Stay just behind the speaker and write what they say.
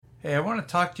Hey, I want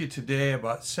to talk to you today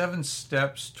about 7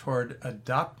 steps toward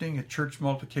adopting a church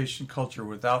multiplication culture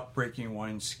without breaking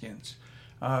wineskins.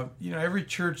 Every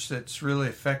church that's really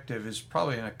effective is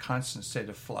probably in a constant state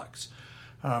of flux.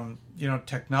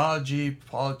 Technology,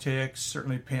 politics,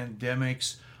 certainly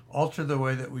pandemics alter the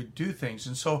way that we do things.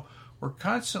 And so we're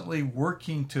constantly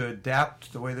working to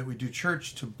adapt the way that we do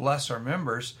church to bless our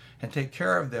members and take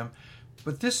care of them.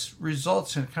 But this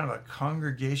results in kind of a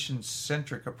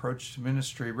congregation-centric approach to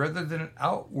ministry rather than an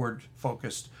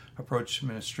outward-focused approach to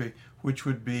ministry, which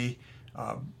would be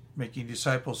making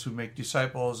disciples who make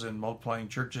disciples and multiplying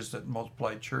churches that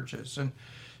multiply churches. And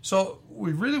so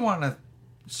we really want to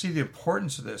see the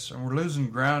importance of this. And we're losing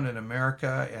ground in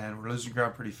America, and we're losing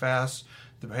ground pretty fast.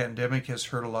 The pandemic has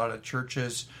hurt a lot of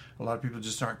churches. A lot of people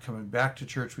just aren't coming back to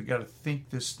church. We got to think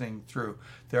this thing through.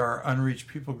 There are unreached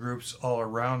people groups all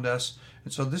around us.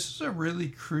 And so this is a really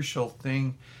crucial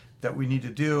thing that we need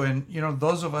to do. And,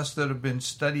 those of us that have been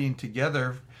studying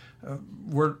together,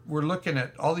 we're looking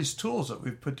at all these tools that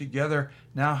we've put together.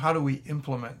 Now, how do we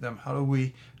implement them? How do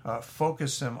we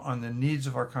focus them on the needs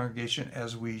of our congregation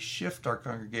as we shift our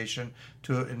congregation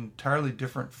to an entirely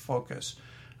different focus?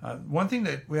 One thing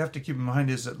that we have to keep in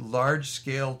mind is that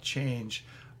large-scale change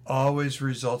always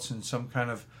results in some kind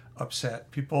of upset.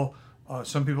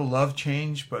 Some people love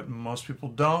change, but most people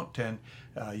don't, and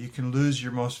you can lose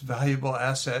your most valuable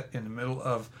asset in the middle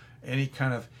of any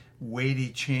kind of weighty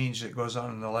change that goes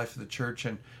on in the life of the church,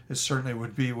 and it certainly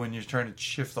would be when you're trying to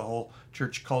shift the whole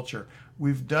church culture.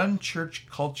 We've done church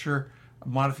culture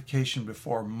modification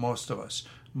before, most of us.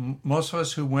 Most of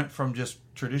us who went from just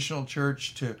traditional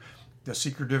church to the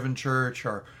seeker-driven church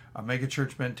or a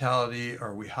mega-church mentality,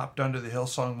 or we hopped onto the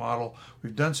Hillsong model.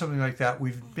 We've done something like that.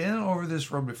 We've been over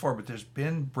this road before, but there's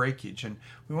been breakage, and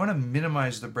we want to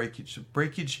minimize the breakage. The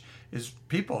breakage is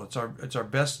people. It's our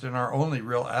best and our only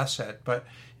real asset. But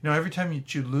every time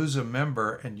you lose a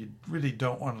member, and you really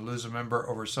don't want to lose a member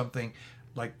over something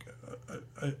like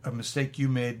a mistake you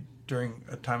made during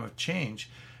a time of change,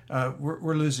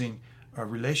 we're losing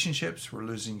relationships, we're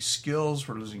losing skills,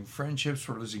 we're losing friendships,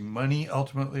 we're losing money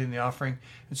ultimately in the offering.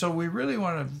 And so we really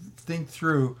want to think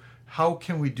through how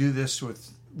can we do this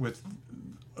with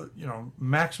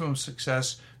maximum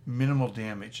success, minimal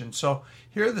damage. And so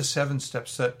here are the 7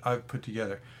 steps that I've put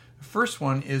together. The first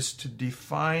one is to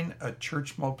define a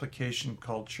church multiplication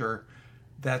culture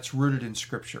that's rooted in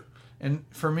Scripture. And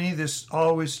for me, this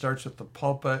always starts with the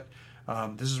pulpit.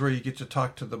 This is where you get to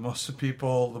talk to the most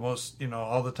people, the most,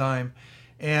 all the time.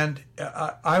 And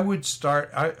I would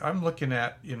start, I'm looking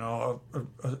at,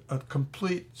 a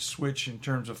complete switch in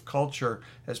terms of culture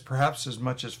as perhaps as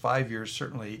much as 5 years,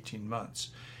 certainly 18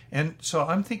 months. And so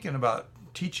I'm thinking about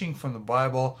teaching from the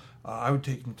Bible. I would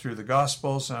take them through the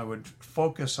Gospels, and I would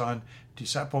focus on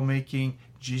disciple making,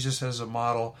 Jesus as a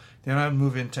model. Then I'd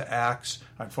move into Acts.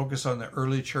 I'd focus on the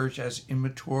early church as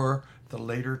immature, the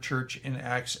later church in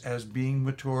Acts as being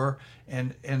mature,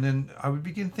 and then I would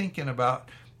begin thinking about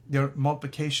the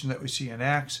multiplication that we see in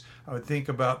Acts. I would think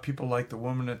about people like the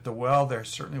woman at the well. There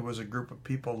certainly was a group of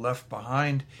people left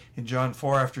behind in John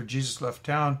 4 after Jesus left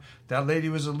town. That lady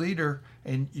was a leader,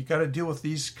 and you got to deal with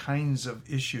these kinds of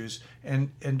issues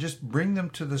and just bring them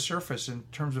to the surface in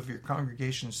terms of your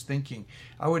congregation's thinking.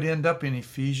 I would end up in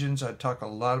Ephesians. I'd talk a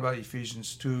lot about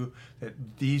Ephesians 2,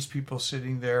 that these people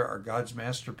sitting there are God's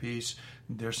masterpiece.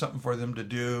 There's something for them to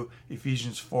do.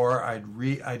 Ephesians 4, I'd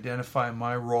re-identify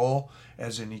my role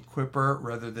as an equipper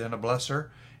rather than a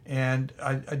blesser. And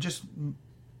I just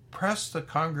press the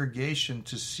congregation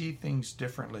to see things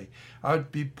differently. I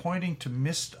would be pointing to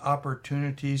missed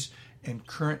opportunities and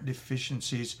current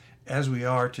deficiencies as we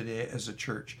are today as a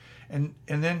church. And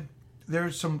then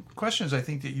there's some questions I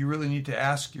think that you really need to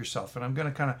ask yourself. And I'm going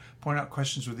to kind of point out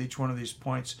questions with each one of these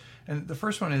points. And the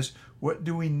first one is, what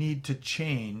do we need to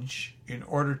change in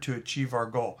order to achieve our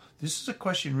goal? This is a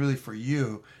question really for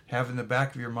you, have in the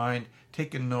back of your mind,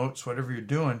 taking notes, whatever you're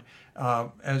doing,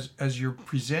 as you're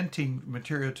presenting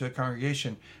material to a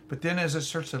congregation. But then as it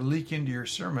starts to leak into your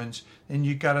sermons, then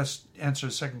you got to answer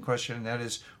the second question, and that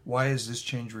is, why is this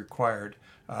change required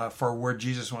for where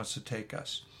Jesus wants to take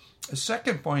us? The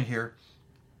second point here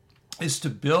is to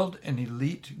build an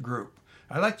elite group.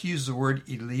 I like to use the word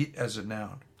elite as a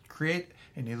noun. Create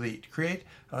an elite. Create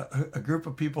a group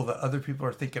of people that other people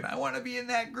are thinking, I want to be in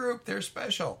that group. They're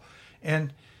special.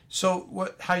 And so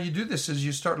how you do this is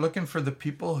you start looking for the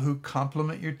people who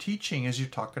complement your teaching as you're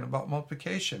talking about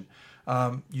multiplication.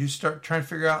 You start trying to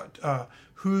figure out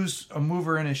who's a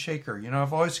mover and a shaker.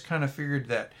 I've always kind of figured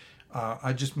that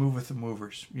I just move with the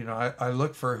movers. I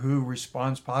look for who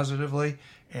responds positively,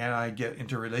 and I get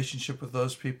into relationship with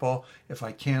those people. If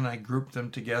I can, I group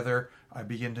them together. I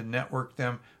begin to network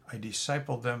them, I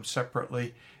disciple them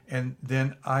separately, and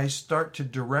then I start to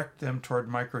direct them toward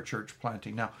microchurch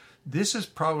planting. Now, this is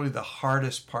probably the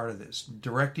hardest part of this,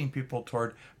 directing people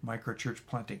toward microchurch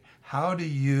planting. How do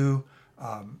you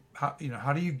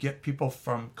how do you get people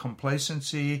from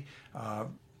complacency,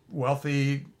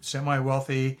 wealthy,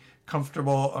 semi-wealthy,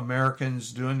 comfortable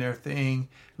Americans doing their thing,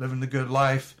 living the good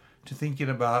life, to thinking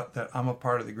about that I'm a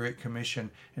part of the Great Commission.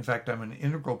 In fact, I'm an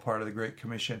integral part of the Great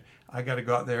Commission. I got to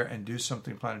go out there and do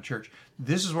something, plant a church.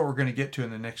 This is what we're going to get to in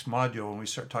the next module when we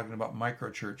start talking about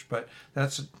microchurch, but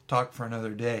that's a talk for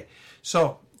another day.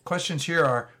 So questions here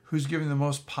are, who's giving the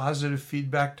most positive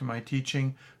feedback to my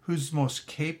teaching? Who's most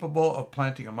capable of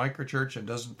planting a microchurch and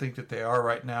doesn't think that they are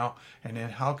right now? And then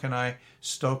how can I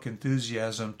stoke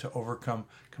enthusiasm to overcome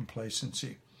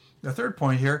complacency? The third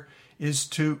point here is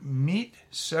to meet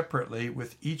separately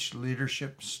with each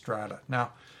leadership strata.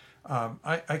 Now,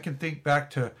 I can think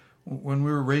back to when we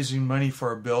were raising money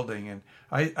for a building, and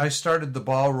I started the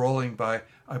ball rolling by,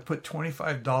 I put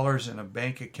 $25 in a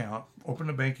bank account,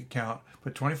 opened a bank account,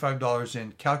 put $25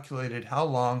 in, calculated how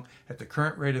long at the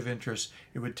current rate of interest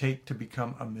it would take to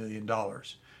become $1 million.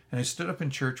 And I stood up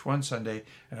in church one Sunday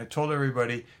and I told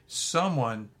everybody,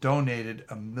 someone donated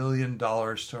 $1 million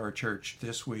to our church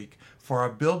this week for our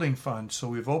building fund. So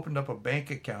we've opened up a bank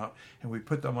account and we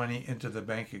put the money into the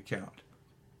bank account.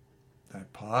 I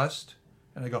paused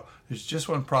and I go, there's just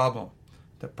one problem.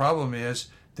 The problem is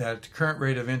that at the current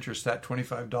rate of interest, that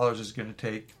 $25 is going to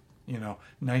take,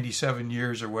 97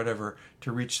 years or whatever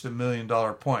to reach the $1 million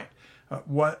point.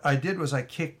 What I did was I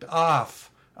kicked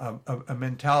off a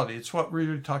mentality. It's what we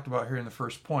really talked about here in the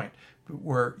first point,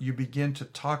 where you begin to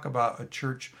talk about a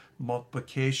church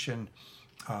multiplication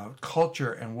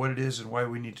culture and what it is and why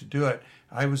we need to do it.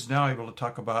 I was now able to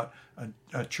talk about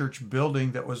a church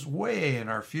building that was way in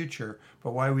our future,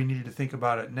 but why we needed to think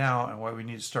about it now and why we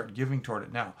need to start giving toward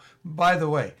it now. By the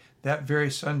way, that very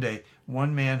Sunday,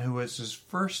 one man who was his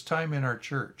first time in our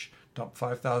church dumped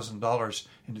 $5,000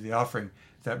 into the offering.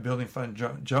 That building fund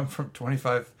jumped from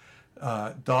 $25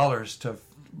 to a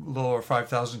little over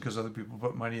 $5,000 because other people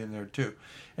put money in there too.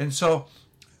 And so,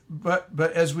 but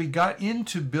as we got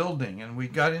into building and we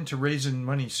got into raising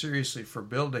money seriously for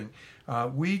building,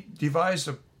 we devised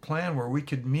a plan where we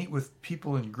could meet with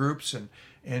people in groups and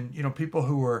people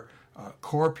who were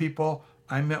core people.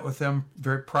 I met with them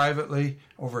very privately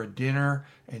over a dinner,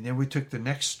 and then we took the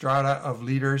next strata of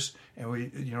leaders, and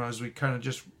we, as we kind of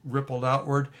just rippled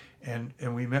outward, and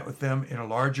we met with them in a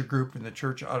larger group in the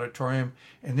church auditorium,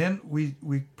 and then we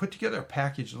put together a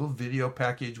package, a little video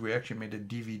package. We actually made a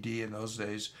DVD in those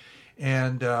days,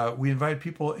 and we invited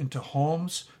people into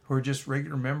homes who are just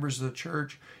regular members of the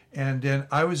church, and then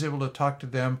I was able to talk to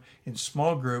them in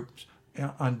small groups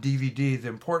on DVD. The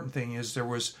important thing is there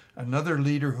was another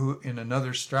leader who in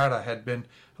another strata had been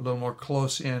a little more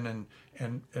close in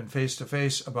and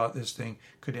face-to-face about this thing,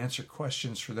 could answer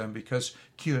questions for them, because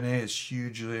Q&A is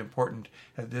hugely important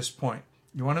at this point.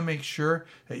 You want to make sure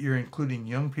that you're including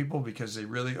young people because they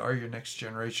really are your next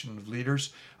generation of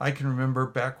leaders. I can remember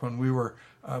back when we were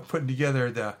putting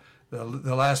together the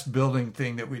last building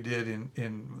thing that we did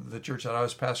in the church that I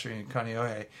was pastoring in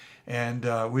Kaneohe,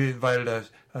 and we invited a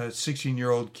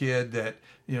 16-year-old kid that,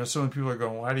 some people are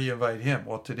going, why do you invite him?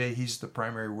 Well, today he's the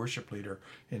primary worship leader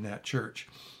in that church.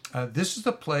 This is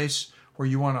the place where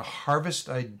you want to harvest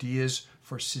ideas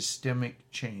for systemic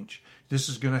change. This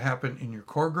is going to happen in your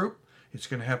core group. It's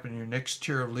going to happen in your next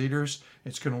tier of leaders.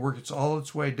 It's going to work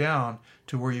its way down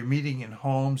to where you're meeting in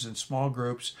homes and small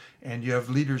groups, and you have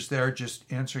leaders there just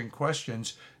answering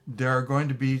questions. There are going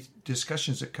to be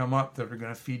discussions that come up that are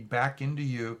going to feed back into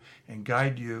you and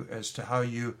guide you as to how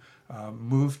you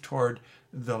move toward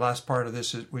the last part of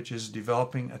this, which is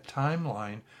developing a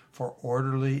timeline for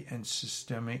orderly and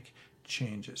systemic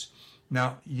changes.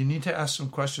 Now, you need to ask some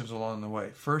questions along the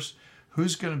way. First,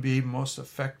 who's going to be most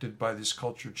affected by this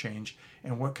culture change,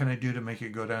 and what can I do to make it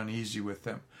go down easy with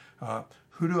them?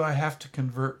 Who do I have to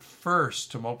convert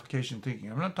first to multiplication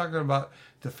thinking? I'm not talking about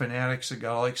the fanatics that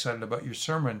got all excited about your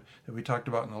sermon that we talked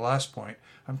about in the last point.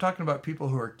 I'm talking about people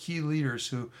who are key leaders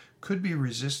who could be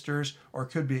resistors or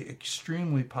could be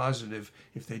extremely positive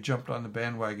if they jumped on the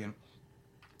bandwagon.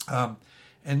 And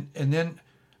then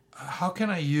how can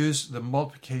I use the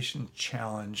multiplication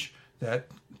challenge that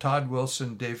Todd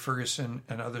Wilson, Dave Ferguson,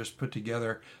 and others put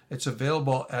together? It's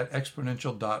available at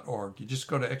exponential.org. You just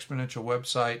go to Exponential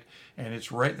website, and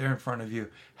it's right there in front of you.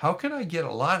 How can I get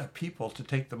a lot of people to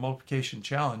take the multiplication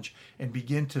challenge and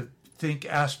begin to think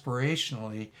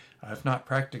aspirationally, if not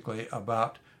practically,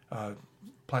 about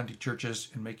planting churches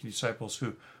and making disciples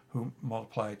who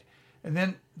multiplied? And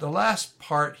then the last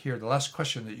part here, the last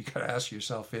question that you got to ask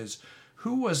yourself is,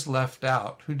 who was left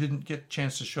out, who didn't get a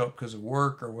chance to show up because of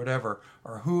work or whatever,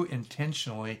 or who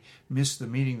intentionally missed the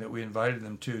meeting that we invited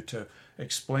them to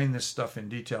explain this stuff in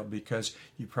detail, because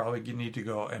you probably need to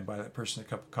go and buy that person a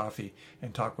cup of coffee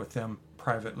and talk with them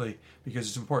privately, because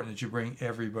it's important that you bring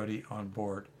everybody on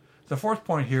board. The fourth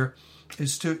point here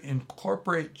is to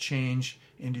incorporate change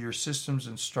into your systems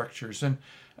and structures. And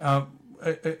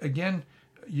again,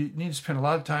 you need to spend a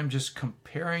lot of time just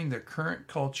comparing the current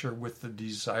culture with the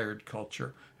desired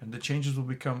culture, and the changes will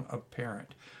become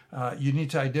apparent. You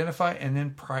need to identify and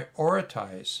then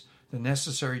prioritize the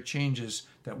necessary changes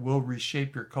that will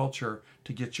reshape your culture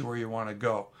to get you where you want to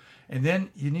go. And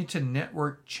then you need to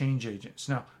network change agents.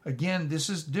 Now, again, this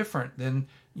is different than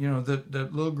the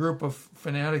little group of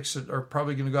fanatics that are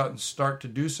probably going to go out and start to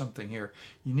do something here.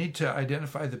 You need to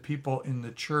identify the people in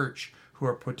the church who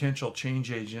are potential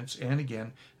change agents, and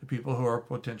again, the people who are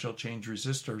potential change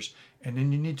resistors. And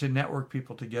then you need to network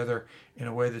people together in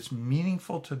a way that's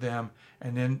meaningful to them.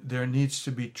 And then there needs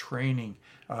to be training.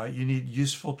 You need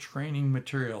useful training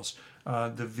materials,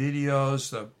 the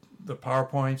videos, the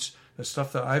PowerPoints, the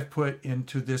stuff that I've put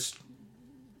into this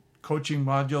coaching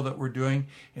module that we're doing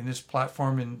in this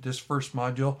platform. In this first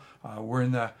module, we're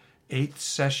in the 8th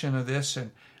session of this, and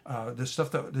the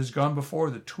stuff that has gone before,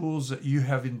 the tools that you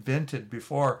have invented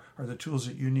before, are the tools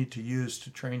that you need to use to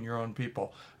train your own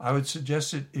people. I would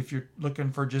suggest that if you're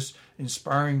looking for just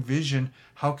inspiring vision,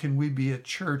 how can we be a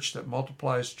church that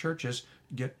multiplies churches?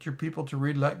 Get your people to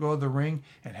read Let Go of the Ring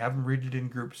and have them read it in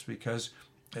groups, because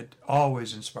it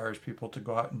always inspires people to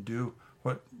go out and do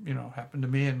what happened to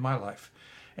me in my life.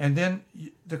 And then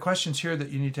the questions here that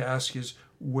you need to ask is,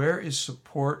 where is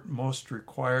support most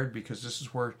required? Because this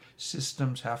is where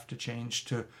systems have to change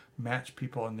to match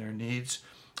people and their needs.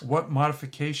 What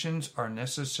modifications are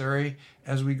necessary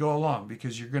as we go along?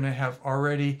 Because you're going to have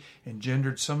already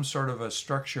engendered some sort of a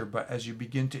structure, but as you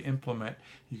begin to implement,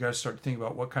 you got to start to think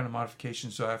about what kind of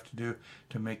modifications do I have to do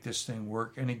to make this thing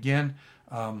work. And again,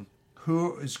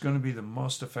 who is going to be the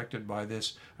most affected by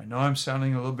this? I know I'm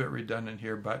sounding a little bit redundant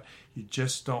here, but you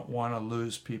just don't want to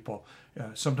lose people.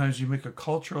 Sometimes you make a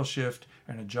cultural shift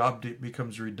and a job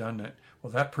becomes redundant.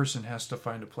 Well, that person has to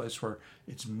find a place where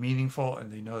it's meaningful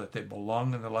and they know that they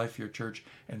belong in the life of your church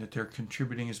and that they're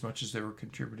contributing as much as they were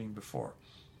contributing before.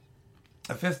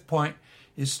 A fifth point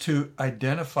is to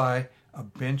identify a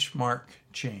benchmark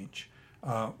change.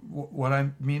 What I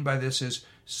mean by this is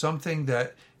something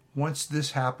that once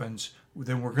this happens,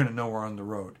 then we're going to know we're on the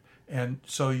road. And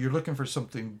so you're looking for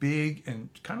something big and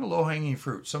kind of low-hanging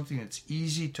fruit, something that's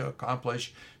easy to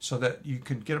accomplish so that you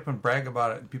can get up and brag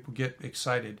about it and people get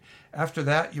excited. After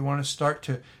that, you want to start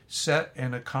to set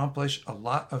and accomplish a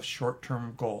lot of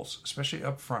short-term goals, especially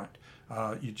up front.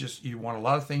 You want a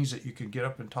lot of things that you can get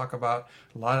up and talk about,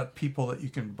 a lot of people that you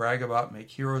can brag about, make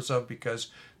heroes of, because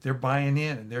they're buying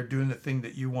in and they're doing the thing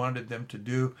that you wanted them to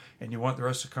do, and you want the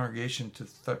rest of the congregation to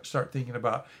start thinking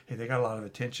about, hey, they got a lot of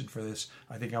attention for this.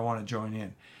 I think I want to join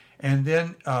in. And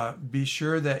then be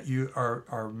sure that you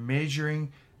are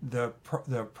measuring the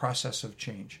process of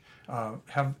change.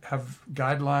 Have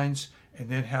guidelines, and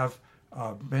then have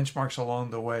benchmarks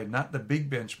along the way, not the big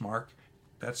benchmark.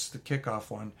 That's the kickoff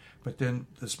one. But then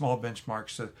the small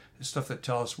benchmarks, the stuff that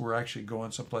tell us we're actually going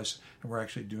someplace and we're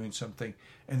actually doing something.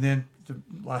 And then the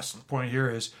last point here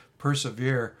is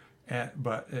persevere, and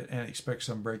expect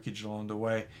some breakage along the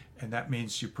way. And that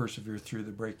means you persevere through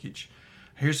the breakage.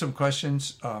 Here's some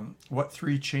questions. What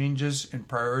 3 changes in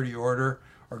priority order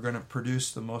are going to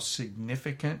produce the most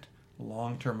significant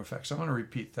long-term effects? I'm going to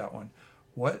repeat that one.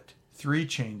 What 3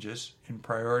 changes in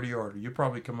priority order, you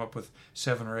probably come up with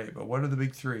 7 or 8, but what are the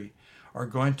big 3, are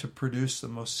going to produce the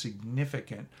most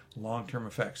significant long-term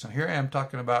effects? Now here I am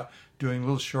talking about doing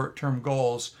little short-term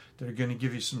goals that are going to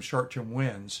give you some short-term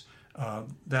wins.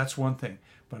 That's one thing.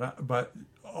 But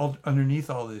underneath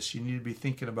all this, you need to be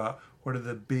thinking about what are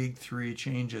the big 3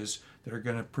 changes that are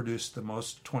going to produce the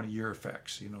most 20-year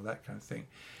effects, that kind of thing.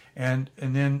 And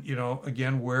then,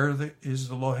 again, where is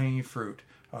the low-hanging fruit?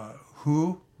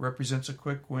 Who represents a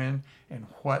quick win, and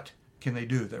what can they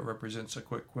do that represents a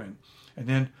quick win? And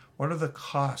then what are the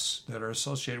costs that are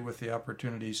associated with the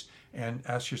opportunities? And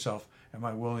ask yourself, am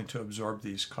I willing to absorb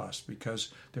these costs? Because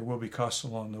there will be costs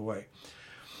along the way.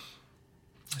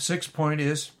 6th point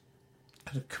is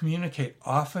to communicate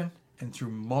often and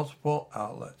through multiple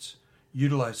outlets.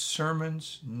 Utilize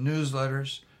sermons,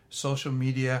 newsletters, social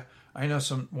media. I know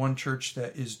one church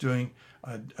that is doing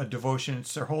a devotion.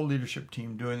 It's their whole leadership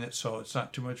team doing it, so it's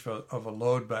not too much of a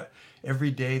load. But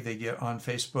every day they get on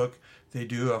Facebook, they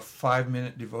do a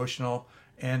 5-minute devotional,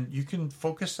 And you can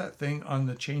focus that thing on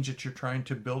the change that you're trying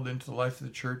to build into the life of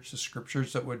the church, the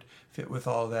scriptures that would fit with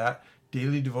all of that,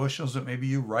 daily devotionals that maybe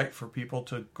you write for people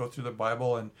to go through the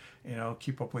Bible and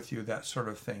keep up with you, that sort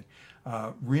of thing.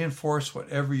 Reinforce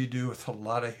whatever you do with a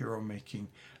lot of hero making,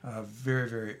 very,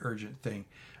 very urgent thing.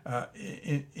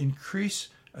 Increase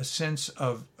a sense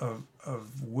of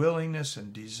willingness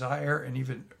and desire and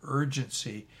even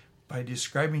urgency by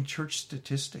describing church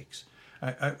statistics.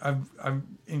 I've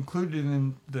included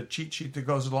in the cheat sheet that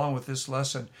goes along with this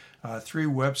lesson 3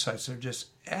 websites that are just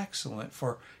excellent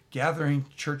for gathering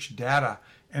church data.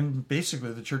 And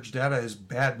basically the church data is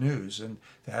bad news, and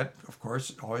that, of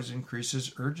course, always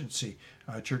increases urgency.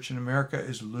 Church in America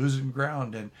is losing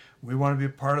ground, and we want to be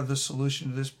a part of the solution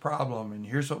to this problem, and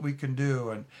here's what we can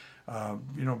do. And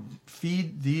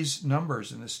feed these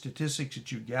numbers and the statistics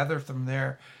that you gather from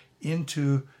there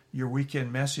into your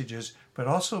weekend messages, but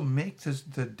also make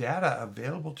the data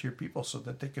available to your people so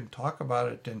that they can talk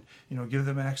about it and give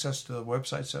them access to the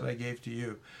websites that I gave to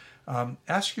you.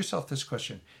 Ask yourself this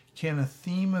question: can a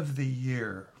theme of the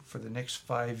year for the next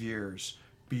 5 years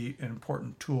be an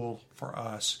important tool for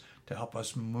us to help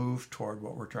us move toward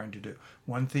what we're trying to do?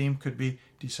 One theme could be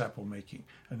disciple making.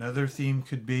 Another theme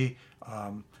could be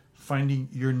finding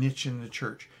your niche in the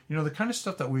church. The kind of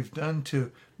stuff that we've done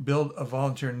to build a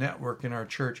volunteer network in our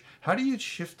church, how do you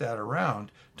shift that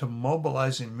around to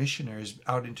mobilizing missionaries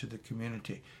out into the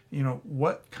community?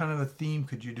 What kind of a theme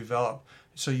could you develop?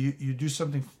 So you do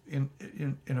something in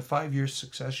a 5-year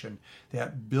succession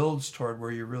that builds toward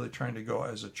where you're really trying to go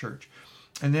as a church.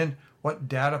 And then what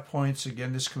data points,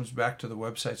 again, this comes back to the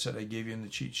websites that I gave you in the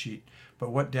cheat sheet,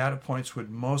 but what data points would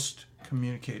most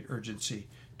communicate urgency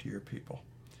to your people?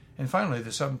 And finally, the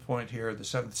 7th point here, the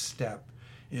 7th step,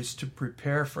 is to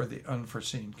prepare for the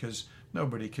unforeseen, because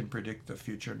nobody can predict the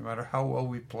future. No matter how well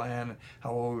we plan,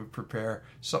 how well we prepare,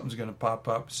 something's going to pop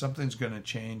up, something's going to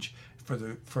change for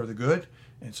the good,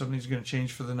 and something's going to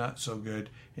change for the not so good,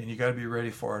 and you got to be ready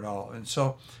for it all. And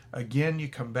so, again, you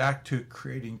come back to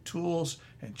creating tools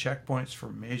and checkpoints for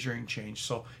measuring change.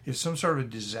 So if some sort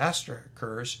of disaster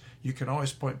occurs, you can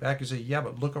always point back and say, yeah,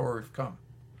 but look at where we've come.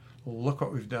 Look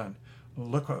what we've done.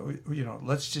 Look what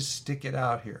let's just stick it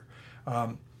out here.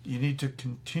 You need to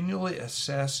continually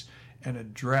assess and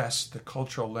address the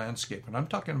cultural landscape. And I'm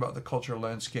talking about the cultural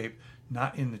landscape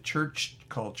not in the church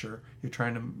culture. You're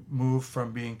trying to move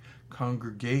from being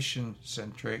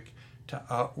congregation-centric to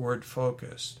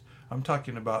outward-focused. I'm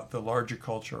talking about the larger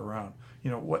culture around.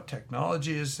 What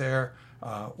technology is there?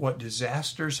 What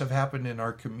disasters have happened in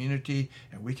our community,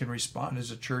 and we can respond as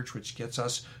a church, which gets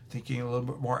us thinking a little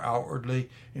bit more outwardly.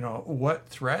 What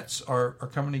threats are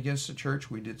coming against the church?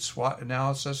 We did SWOT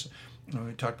analysis.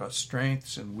 We talked about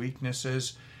strengths and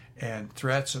weaknesses and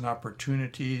threats and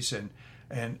opportunities,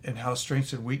 and how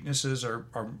strengths and weaknesses are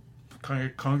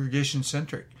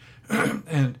congregation-centric.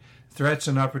 And threats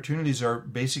and opportunities are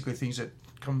basically things that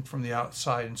come from the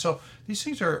outside. And so these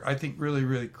things are, I think, really,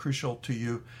 really crucial to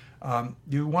you.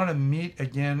 You want to meet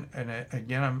again, and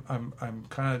again, I'm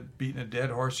kind of beating a dead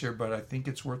horse here, but I think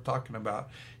it's worth talking about.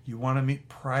 You want to meet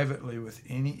privately with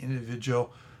any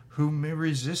individual who may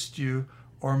resist you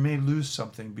or may lose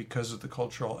something because of the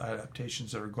cultural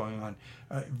adaptations that are going on.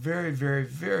 Very, very,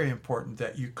 very important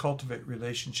that you cultivate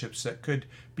relationships that could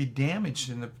be damaged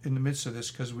in the midst of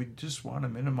this, because we just want to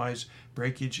minimize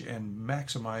breakage and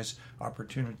maximize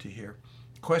opportunity here.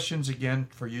 Questions again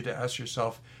for you to ask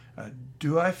yourself: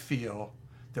 do I feel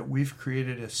that we've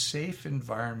created a safe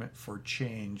environment for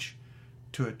change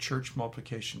to a church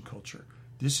multiplication culture?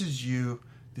 This is you.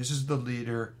 This is the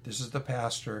leader. This is the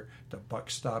pastor. The buck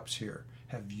stops here.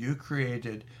 Have you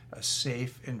created a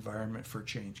safe environment for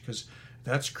change? Because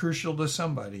that's crucial to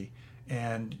somebody,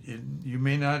 and you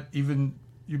may not even,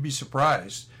 you'd be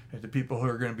surprised at the people who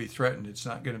are going to be threatened. It's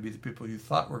not going to be the people you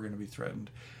thought were going to be threatened,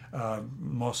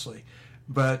 mostly.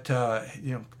 But,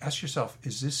 ask yourself,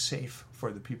 is this safe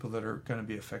for the people that are going to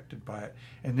be affected by it?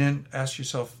 And then ask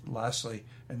yourself, lastly,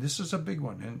 and this is a big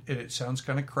one, and it sounds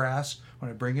kind of crass when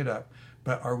I bring it up,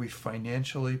 but are we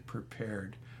financially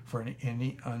prepared for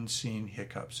any unseen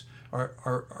hiccups?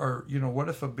 What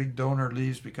if a big donor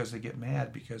leaves because they get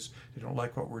mad because they don't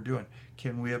like what we're doing?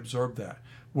 Can we absorb that?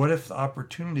 What if the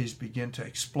opportunities begin to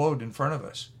explode in front of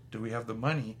us? Do we have the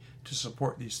money to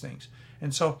support these things?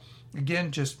 And so,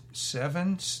 again, just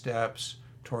 7 steps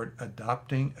toward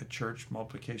adopting a church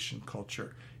multiplication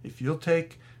culture. If you'll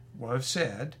take what I've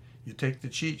said, you take the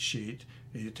cheat sheet,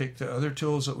 you take the other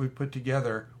tools that we've put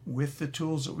together with the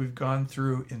tools that we've gone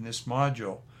through in this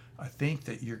module, I think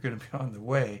that you're going to be on the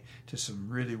way to some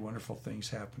really wonderful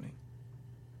things happening.